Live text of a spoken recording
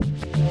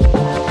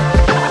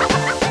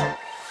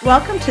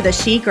Welcome to the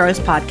She Grows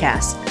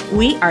podcast.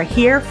 We are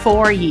here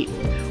for you.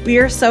 We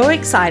are so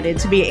excited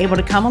to be able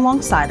to come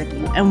alongside of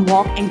you and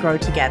walk and grow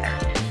together.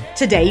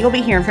 Today, you'll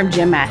be hearing from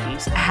Jen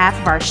Matthews, half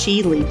of our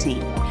She Lead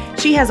team.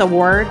 She has a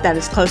word that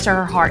is close to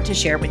her heart to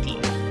share with you.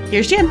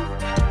 Here's Jen.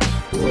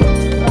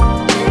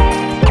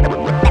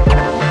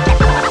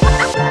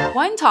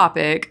 One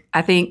topic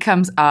I think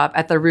comes up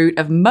at the root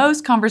of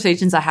most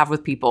conversations I have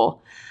with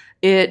people.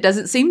 It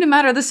doesn't seem to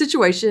matter the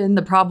situation,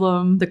 the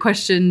problem, the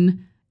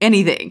question,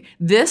 anything.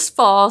 This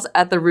falls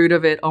at the root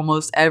of it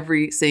almost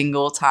every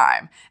single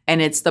time.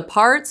 And it's the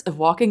parts of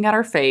walking out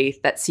our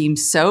faith that seem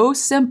so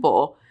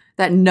simple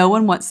that no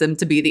one wants them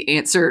to be the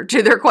answer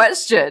to their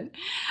question.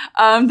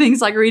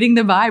 Things like reading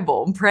the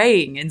Bible,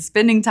 praying, and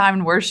spending time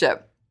in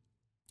worship.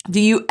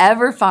 Do you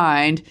ever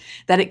find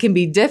that it can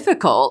be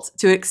difficult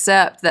to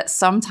accept that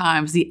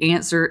sometimes the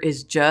answer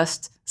is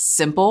just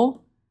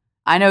simple?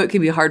 I know it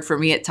can be hard for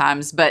me at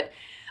times, but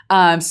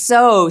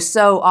so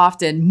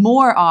often,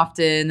 more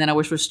often than I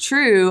wish was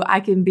true, I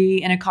can be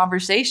in a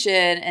conversation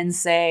and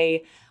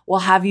say,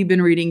 well, have you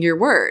been reading your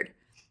word?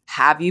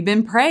 Have you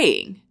been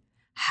praying?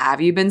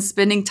 Have you been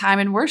spending time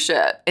in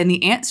worship? And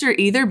the answer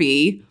either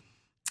be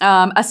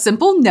a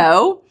simple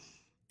no,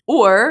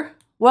 or,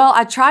 well,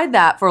 I tried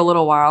that for a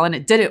little while and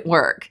it didn't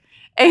work.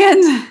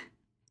 And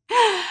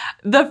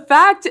the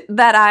fact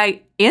that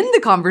I end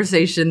the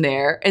conversation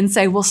there and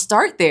say, well,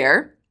 start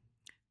there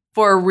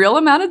for a real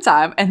amount of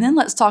time, and then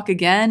let's talk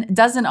again,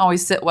 doesn't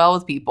always sit well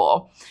with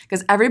people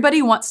because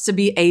everybody wants to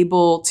be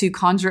able to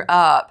conjure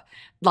up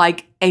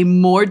like a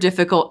more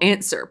difficult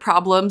answer.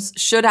 Problems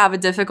should have a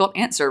difficult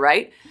answer,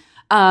 right?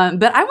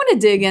 But I want to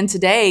dig in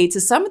today to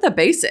some of the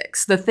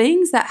basics, the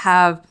things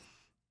that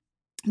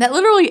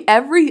literally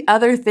every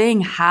other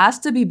thing has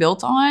to be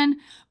built on,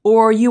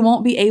 or you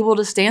won't be able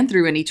to stand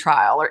through any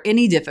trial or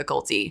any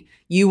difficulty.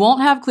 You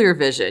won't have clear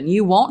vision.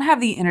 You won't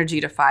have the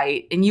energy to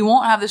fight, and you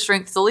won't have the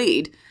strength to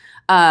lead.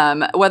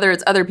 Whether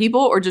it's other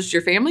people or just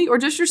your family or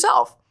just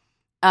yourself.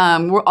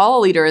 We're all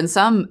a leader in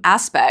some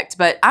aspect,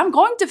 but I'm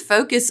going to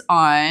focus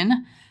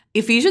on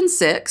Ephesians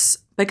 6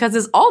 because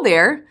it's all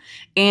there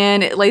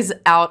and it lays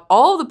out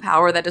all the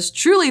power that is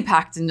truly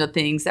packed into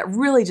things that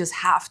really just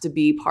have to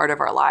be part of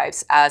our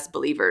lives as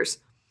believers.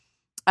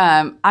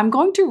 I'm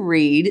going to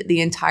read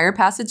the entire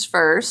passage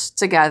first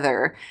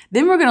together.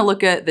 Then we're going to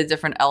look at the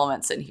different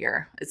elements in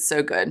here. It's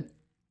so good.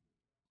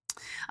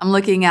 I'm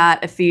looking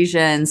at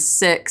Ephesians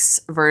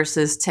 6,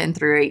 verses 10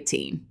 through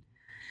 18.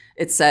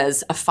 It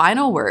says, a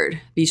final word,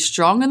 be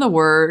strong in the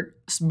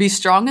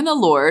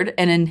Lord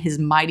and in his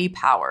mighty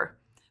power.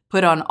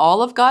 Put on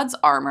all of God's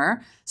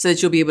armor so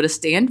that you'll be able to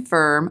stand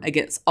firm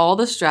against all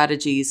the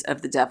strategies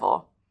of the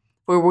devil.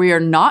 For we are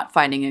not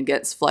fighting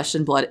against flesh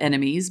and blood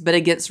enemies, but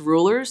against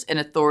rulers and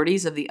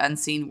authorities of the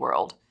unseen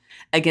world,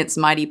 against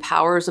mighty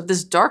powers of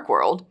this dark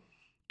world,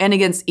 and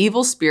against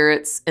evil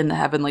spirits in the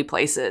heavenly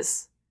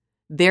places.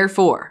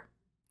 Therefore,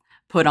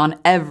 put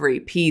on every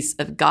piece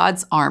of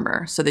God's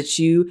armor so that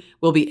you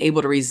will be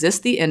able to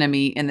resist the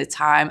enemy in the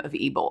time of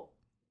evil.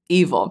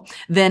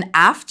 Then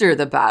after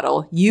the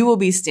battle, you will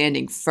be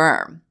standing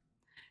firm.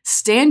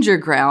 Stand your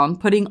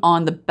ground, putting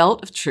on the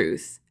belt of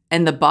truth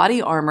and the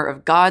body armor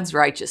of God's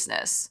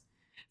righteousness.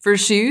 For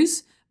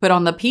shoes, put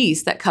on the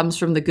piece that comes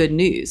from the good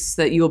news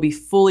so that you will be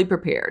fully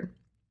prepared.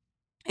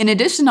 In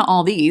addition to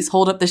all these,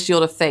 hold up the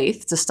shield of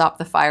faith to stop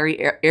the fiery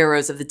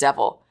arrows of the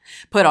devil.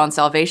 Put on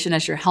salvation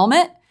as your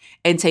helmet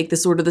and take the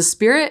sword of the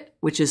Spirit,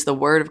 which is the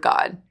word of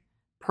God.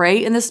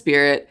 Pray in the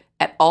Spirit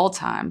at all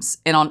times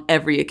and on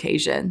every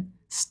occasion.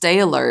 Stay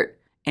alert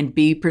and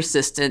be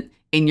persistent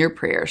in your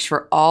prayers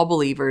for all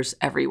believers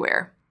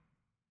everywhere.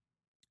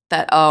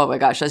 Oh my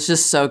gosh, that's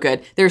just so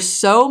good. There's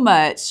so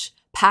much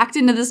packed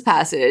into this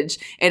passage,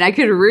 and I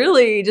could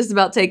really just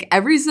about take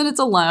every sentence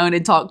alone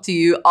and talk to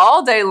you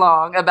all day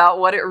long about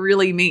what it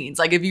really means.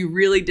 Like if you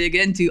really dig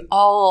into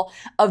all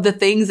of the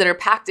things that are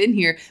packed in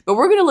here, but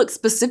we're going to look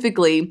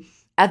specifically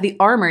at the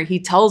armor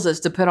he tells us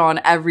to put on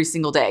every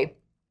single day.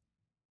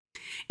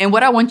 And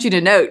what I want you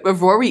to note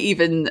before we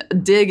even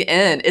dig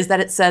in is that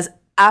it says,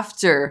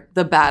 after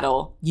the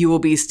battle, you will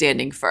be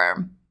standing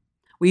firm.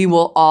 We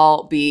will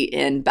all be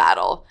in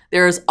battle.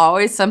 There is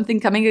always something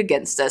coming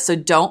against us. So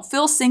don't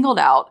feel singled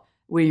out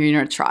when you're in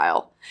a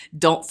trial.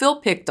 Don't feel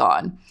picked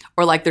on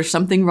or like there's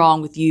something wrong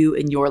with you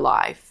in your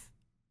life.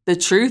 The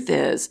truth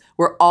is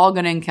we're all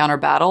going to encounter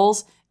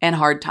battles and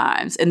hard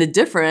times. And the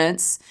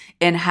difference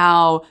in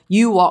how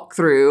you walk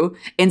through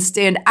and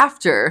stand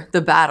after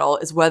the battle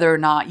is whether or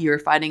not you're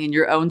fighting in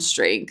your own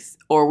strength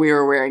or we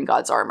are wearing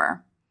God's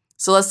armor.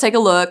 So let's take a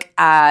look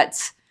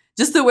at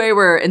just the way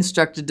we're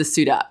instructed to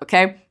suit up,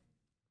 okay?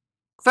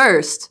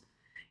 First,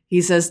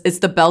 he says it's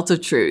the belt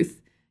of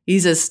truth. He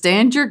says,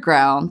 stand your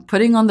ground,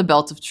 putting on the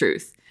belt of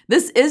truth.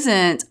 This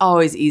isn't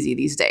always easy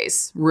these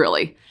days,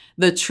 really.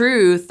 The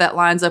truth that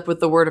lines up with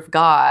the word of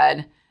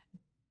God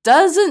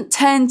doesn't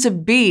tend to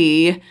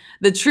be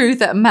the truth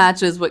that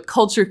matches what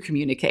culture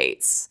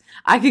communicates.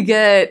 I could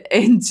get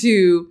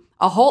into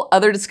a whole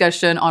other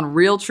discussion on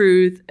real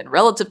truth and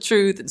relative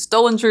truth and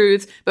stolen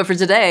truth, but for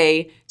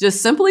today,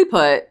 just simply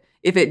put,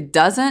 If it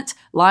doesn't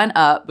line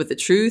up with the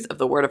truth of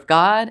the Word of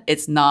God,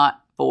 it's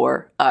not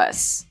for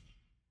us.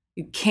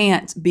 You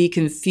can't be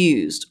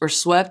confused or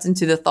swept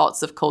into the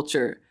thoughts of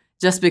culture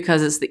just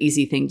because it's the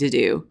easy thing to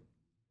do.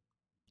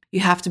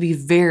 You have to be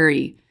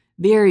very,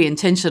 very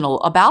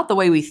intentional about the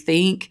way we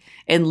think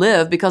and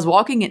live, because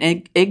walking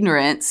in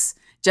ignorance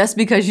just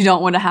because you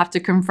don't want to have to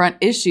confront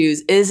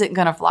issues isn't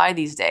going to fly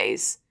these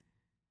days.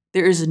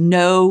 There is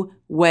no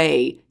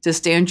way to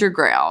stand your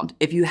ground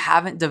if you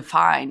haven't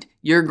defined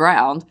your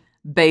ground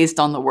based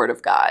on the Word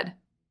of God.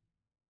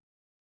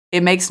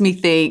 This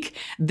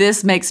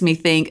makes me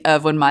think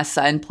of when my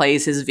son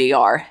plays his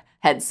VR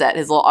headset,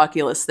 his little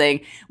Oculus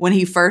thing. When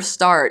he first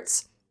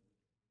starts,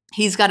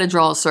 he's got to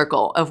draw a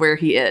circle of where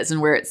he is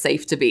and where it's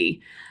safe to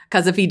be.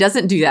 Because if he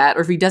doesn't do that,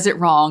 or if he does it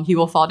wrong, he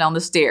will fall down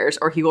the stairs,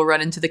 or he will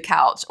run into the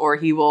couch, or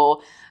he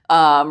will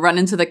run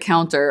into the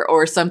counter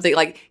or something.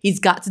 Like, he's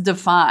got to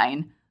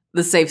define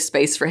the safe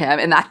space for him.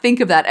 And I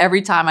think of that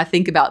every time I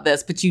think about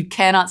this, but you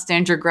cannot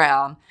stand your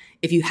ground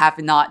if you have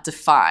not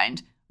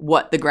defined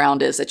what the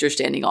ground is that you're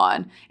standing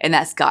on. And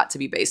that's got to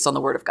be based on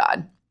the Word of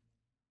God.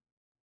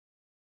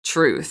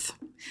 Truth.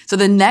 So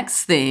the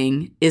next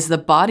thing is the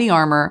body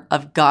armor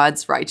of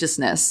God's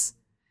righteousness.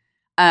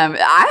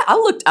 I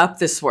looked up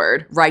this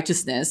word,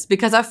 righteousness,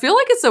 because I feel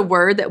like it's a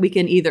word that we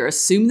can either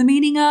assume the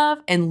meaning of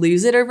and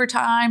lose it over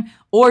time,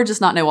 or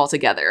just not know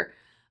altogether.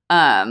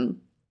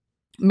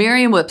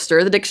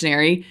 Merriam-Webster, the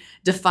dictionary,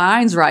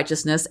 defines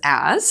righteousness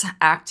as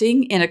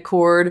acting in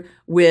accord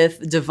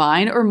with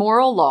divine or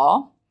moral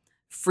law,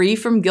 free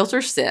from guilt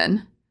or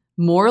sin,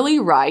 morally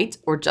right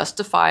or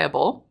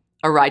justifiable,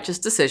 a righteous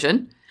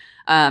decision,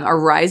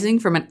 arising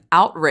from an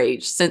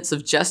outraged sense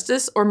of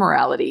justice or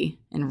morality,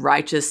 and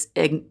righteous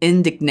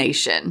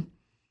indignation.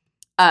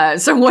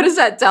 So what does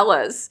that tell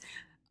us?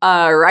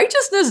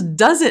 Righteousness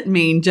doesn't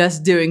mean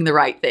just doing the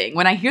right thing.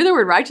 When I hear the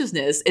word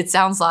righteousness, it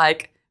sounds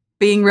like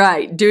being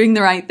right, doing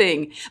the right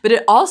thing. But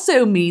it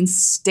also means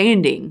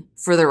standing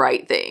for the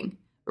right thing.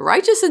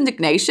 Righteous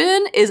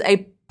indignation is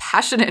a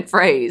passionate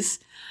phrase.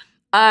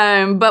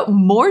 But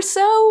more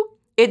so,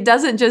 it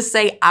doesn't just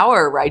say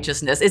our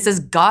righteousness. It says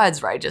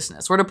God's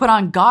righteousness. We're to put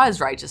on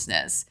God's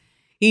righteousness.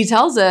 He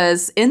tells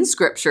us in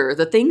Scripture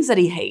the things that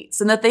he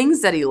hates and the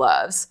things that he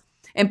loves.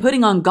 And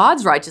putting on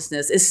God's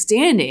righteousness is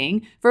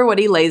standing for what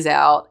he lays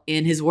out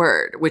in his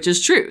word, which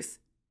is truth.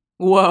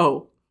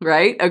 Whoa,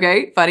 right?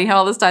 Okay, funny how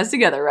all this ties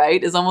together,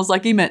 right? It's almost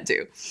like he meant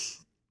to.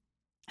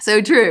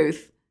 So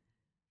truth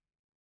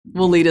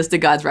will lead us to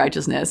God's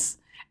righteousness.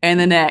 And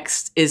the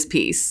next is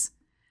peace.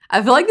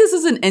 I feel like this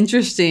is an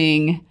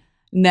interesting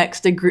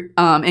next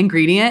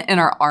ingredient in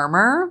our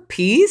armor,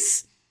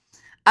 peace.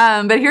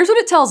 But here's what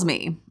it tells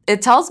me.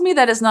 It tells me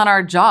that it's not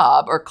our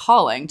job or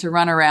calling to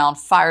run around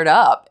fired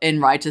up in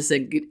righteous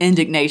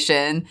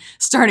indignation,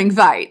 starting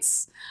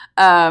fights.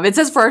 It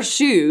says for our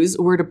shoes,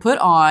 we're to put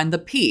on the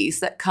peace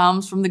that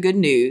comes from the good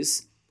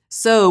news,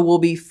 so we'll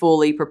be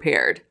fully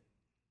prepared.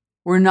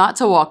 We're not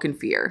to walk in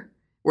fear.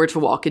 We're to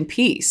walk in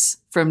peace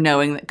from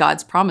knowing that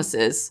God's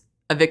promises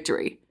a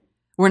victory.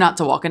 We're not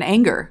to walk in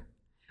anger.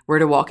 We're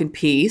to walk in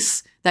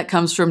peace that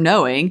comes from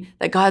knowing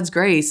that God's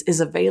grace is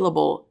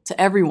available to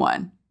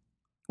everyone.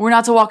 We're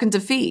not to walk in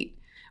defeat.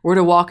 We're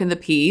to walk in the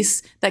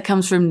peace that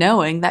comes from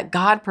knowing that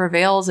God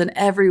prevails in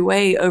every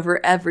way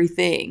over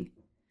everything.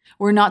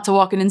 We're not to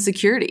walk in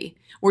insecurity.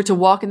 We're to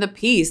walk in the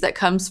peace that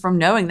comes from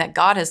knowing that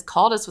God has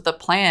called us with a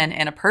plan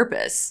and a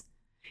purpose.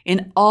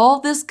 And all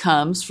this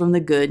comes from the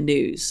good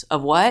news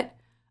of what?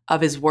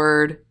 Of his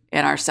word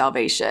and our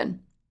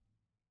salvation.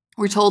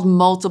 We're told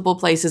multiple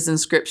places in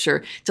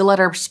Scripture to let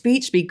our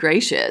speech be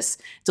gracious,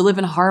 to live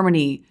in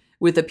harmony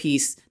with the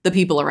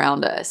people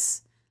around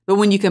us. But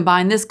when you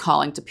combine this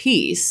calling to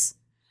peace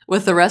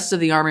with the rest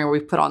of the armor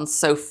we've put on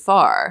so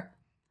far,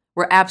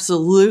 we're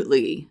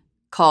absolutely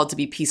called to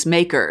be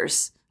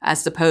peacemakers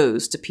as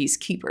opposed to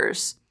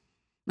peacekeepers.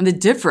 And the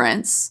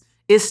difference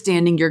is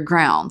standing your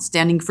ground,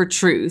 standing for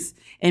truth,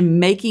 and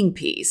making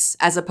peace,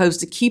 as opposed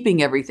to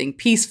keeping everything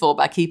peaceful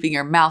by keeping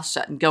your mouth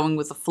shut and going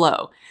with the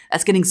flow.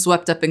 That's getting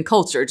swept up in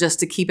culture just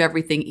to keep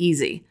everything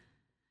easy.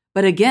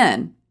 But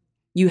again,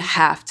 you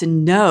have to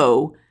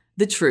know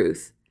the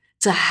truth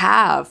to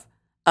have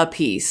a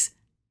peace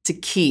to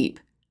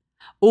keep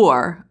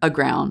or a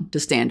ground to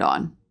stand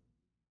on.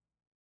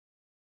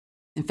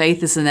 And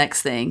faith is the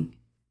next thing.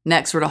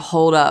 Next, we're to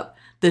hold up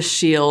the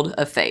shield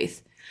of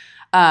faith.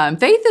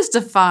 Faith is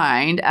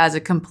defined as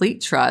a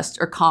complete trust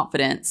or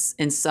confidence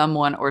in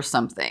someone or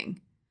something.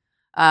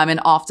 And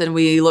often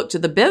we look to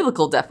the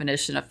biblical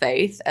definition of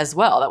faith as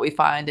well that we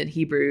find in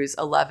Hebrews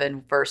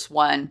 11, verse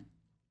 1.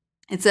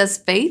 It says,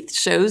 faith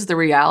shows the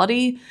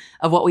reality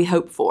of what we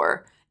hope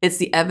for. It's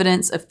the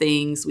evidence of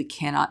things we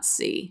cannot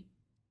see.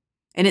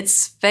 And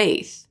it's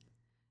faith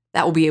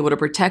that will be able to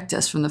protect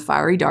us from the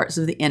fiery darts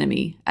of the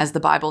enemy, as the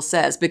Bible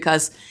says,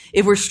 because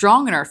if we're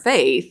strong in our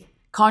faith,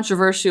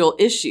 controversial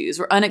issues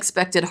or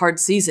unexpected hard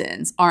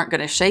seasons aren't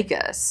going to shake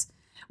us.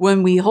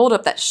 When we hold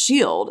up that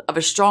shield of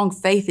a strong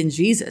faith in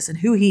Jesus and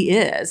who he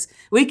is,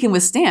 we can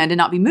withstand and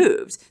not be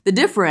moved. The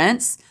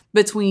difference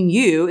between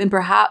you and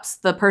perhaps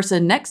the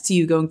person next to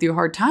you going through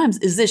hard times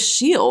is this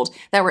shield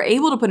that we're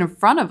able to put in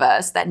front of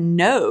us that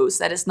knows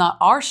that it's not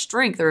our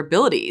strength or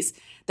abilities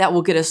that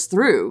will get us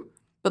through,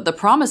 but the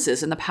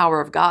promises and the power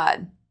of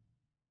God.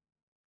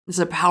 It's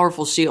a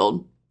powerful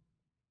shield.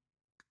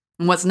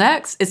 And what's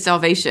next? It's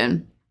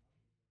salvation.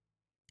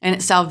 And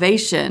it's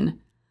salvation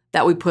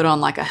that we put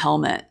on like a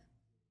helmet.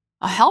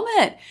 A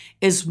helmet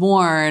is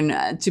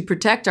worn to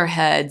protect our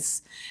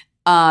heads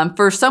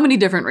for so many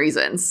different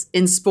reasons.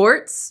 In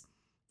sports,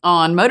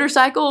 on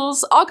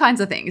motorcycles, all kinds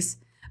of things.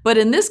 But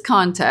in this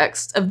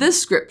context of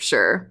this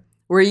scripture,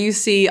 where you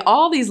see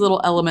all these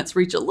little elements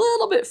reach a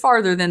little bit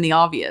farther than the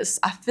obvious,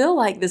 I feel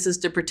like this is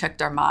to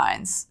protect our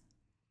minds.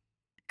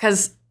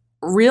 Because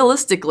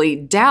realistically,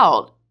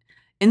 doubt,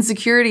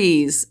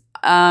 insecurities,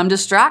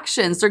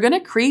 distractions, they're going to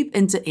creep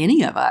into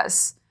any of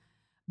us.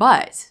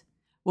 But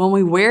when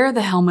we wear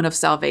the helmet of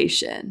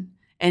salvation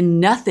and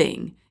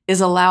nothing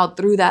is allowed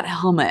through that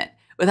helmet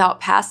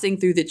without passing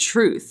through the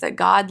truth that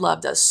God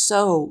loved us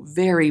so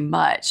very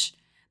much,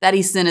 that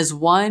he sent his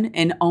one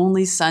and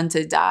only son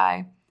to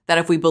die, that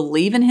if we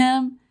believe in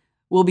him,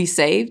 we'll be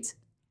saved,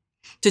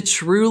 to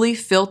truly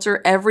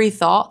filter every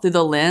thought through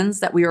the lens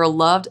that we are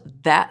loved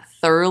that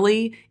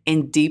thoroughly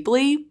and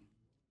deeply,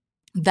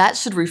 that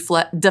should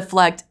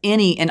deflect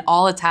any and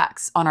all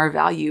attacks on our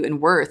value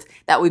and worth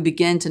that we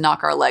begin to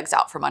knock our legs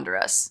out from under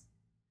us.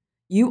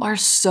 You are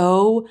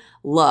so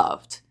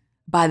loved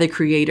by the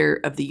creator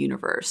of the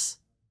universe.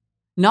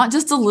 Not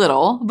just a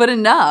little, but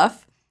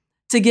enough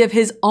to give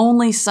his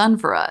only son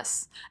for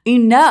us.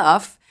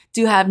 Enough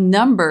to have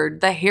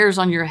numbered the hairs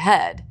on your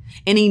head,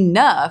 and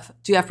enough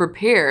to have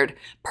prepared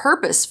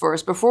purpose for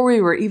us before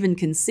we were even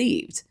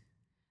conceived.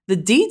 The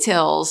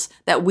details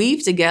that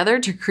weave together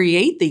to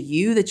create the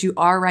you that you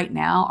are right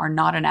now are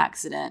not an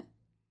accident.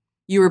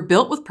 You were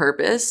built with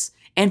purpose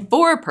and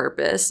for a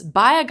purpose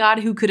by a God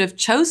who could have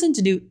chosen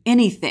to do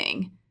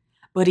anything,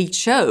 but he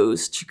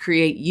chose to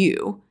create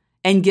you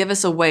and give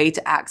us a way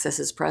to access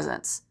his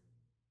presence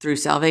through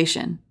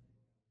salvation.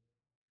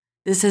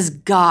 This has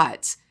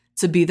got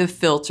to be the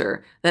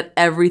filter that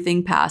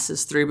everything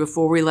passes through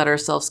before we let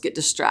ourselves get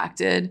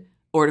distracted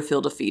or to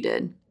feel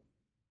defeated.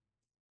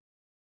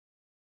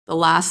 The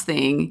last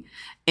thing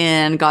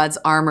in God's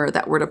armor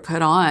that we're to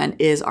put on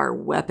is our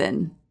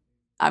weapon.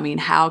 I mean,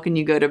 how can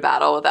you go to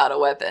battle without a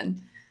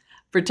weapon?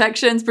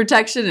 Protection's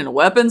protection and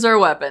weapons are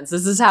weapons.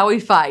 This is how we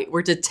fight.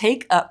 We're to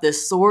take up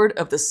this sword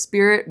of the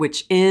Spirit,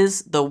 which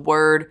is the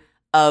word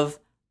of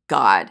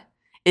God.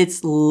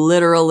 It's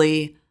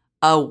literally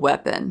a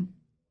weapon.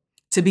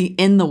 To be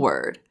in the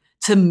word,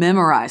 to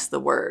memorize the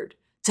word,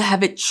 to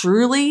have it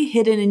truly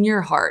hidden in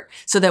your heart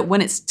so that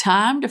when it's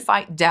time to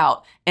fight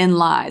doubt and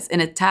lies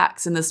and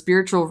attacks in the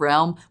spiritual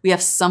realm, we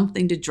have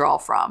something to draw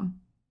from.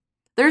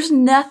 There's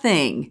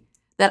nothing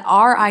that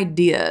our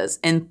ideas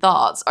and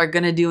thoughts are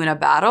going to do in a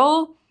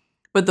battle,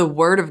 but the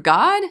word of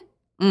God,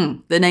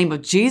 the name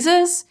of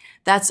Jesus,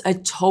 that's a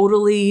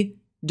totally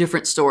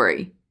different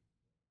story.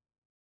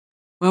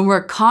 When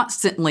we're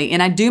constantly,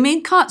 and I do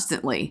mean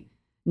constantly,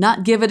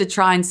 not give it a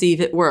try and see if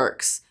it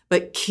works,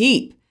 but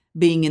keep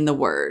being in the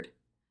word.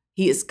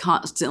 He is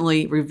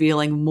constantly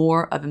revealing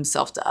more of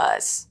himself to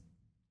us.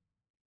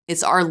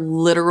 It's our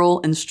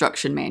literal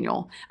instruction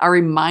manual, a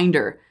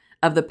reminder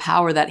of the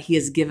power that he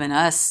has given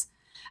us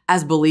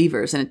as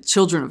believers and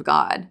children of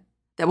God,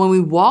 that when we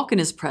walk in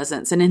his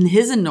presence and in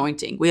his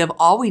anointing, we have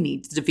all we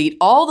need to defeat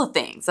all the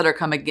things that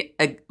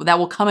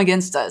will come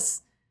against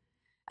us.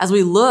 As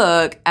we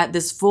look at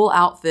this full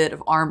outfit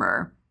of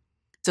armor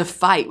to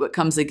fight what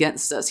comes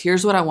against us,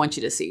 here's what I want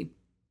you to see.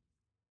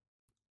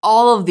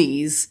 All of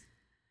these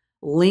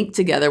link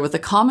together with a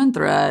common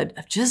thread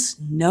of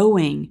just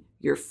knowing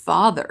your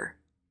Father,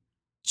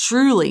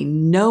 truly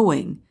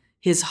knowing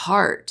his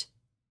heart.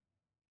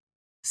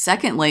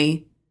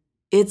 Secondly,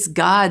 it's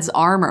God's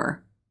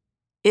armor.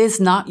 It's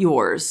not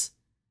yours.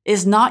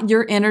 It's not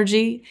your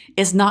energy.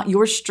 It's not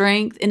your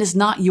strength. And it's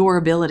not your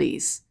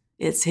abilities.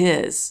 It's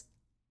his.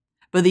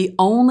 But the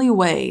only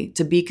way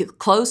to be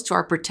close to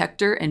our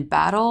protector in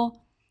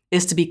battle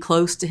is to be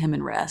close to him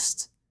in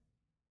rest.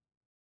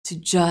 To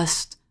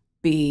just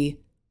be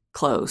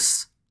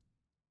close.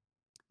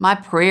 My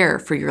prayer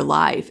for your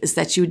life is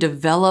that you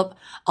develop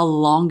a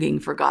longing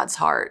for God's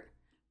heart,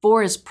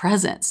 for his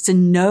presence, to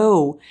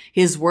know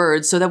his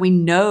words so that we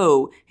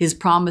know his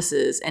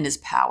promises and his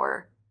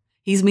power.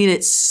 He's made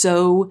it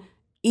so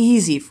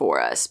easy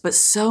for us, but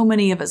so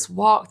many of us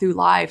walk through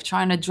life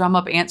trying to drum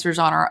up answers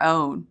on our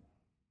own.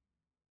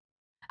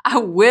 I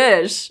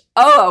wish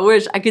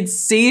I could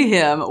see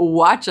him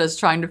watch us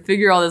trying to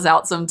figure all this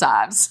out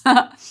sometimes.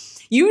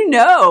 You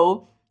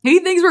know, he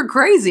thinks we're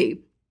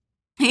crazy.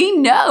 He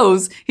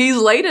knows he's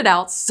laid it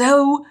out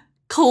so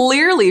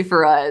clearly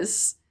for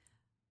us.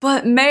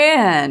 But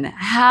man,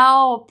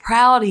 how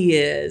proud he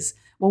is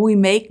when we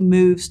make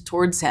moves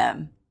towards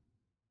him.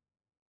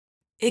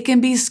 It can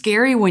be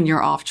scary when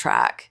you're off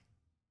track.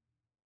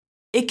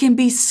 It can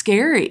be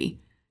scary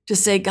to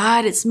say,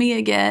 God, it's me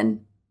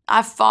again.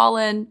 I've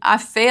fallen,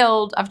 I've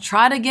failed, I've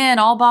tried again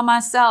all by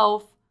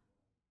myself.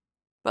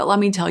 But let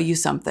me tell you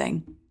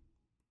something.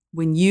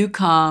 When you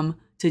come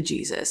to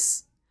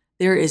Jesus,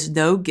 there is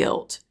no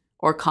guilt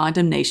or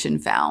condemnation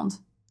found.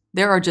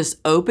 There are just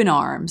open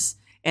arms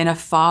and a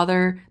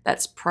father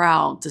that's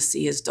proud to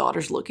see his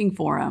daughters looking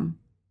for him.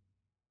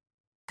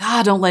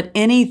 God, don't let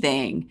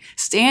anything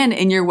stand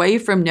in your way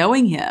from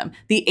knowing him.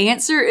 The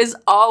answer is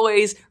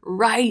always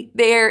right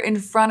there in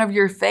front of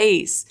your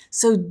face.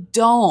 So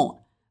don't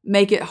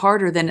make it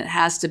harder than it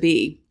has to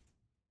be.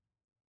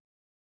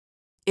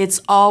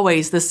 It's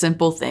always the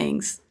simple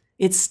things.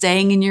 It's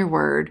staying in your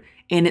word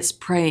and it's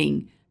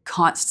praying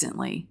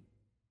constantly,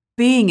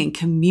 being in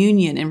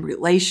communion and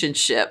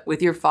relationship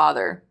with your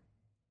Father.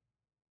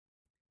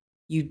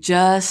 You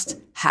just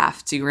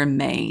have to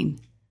remain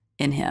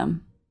in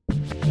him.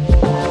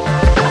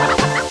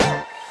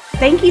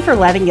 Thank you for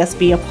letting us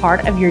be a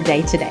part of your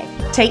day today.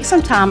 Take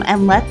some time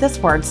and let this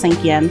word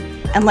sink in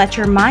and let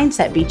your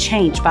mindset be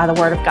changed by the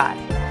word of God.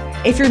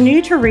 If you're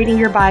new to reading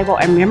your Bible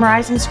and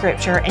memorizing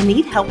scripture and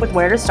need help with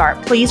where to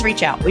start, please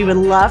reach out. We would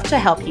love to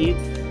help you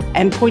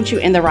and point you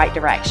in the right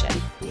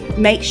direction.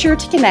 Make sure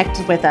to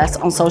connect with us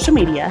on social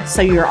media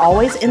so you're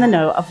always in the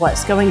know of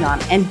what's going on,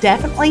 and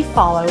definitely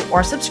follow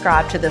or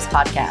subscribe to this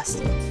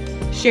podcast.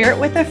 Share it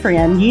with a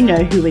friend you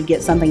know who would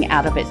get something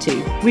out of it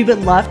too. We would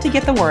love to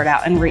get the word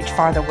out and reach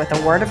farther with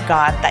the word of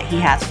God that he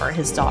has for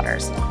his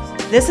daughters.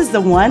 This is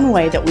the one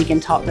way that we can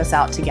talk this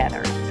out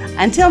together.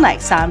 Until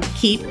next time,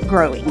 keep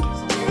growing.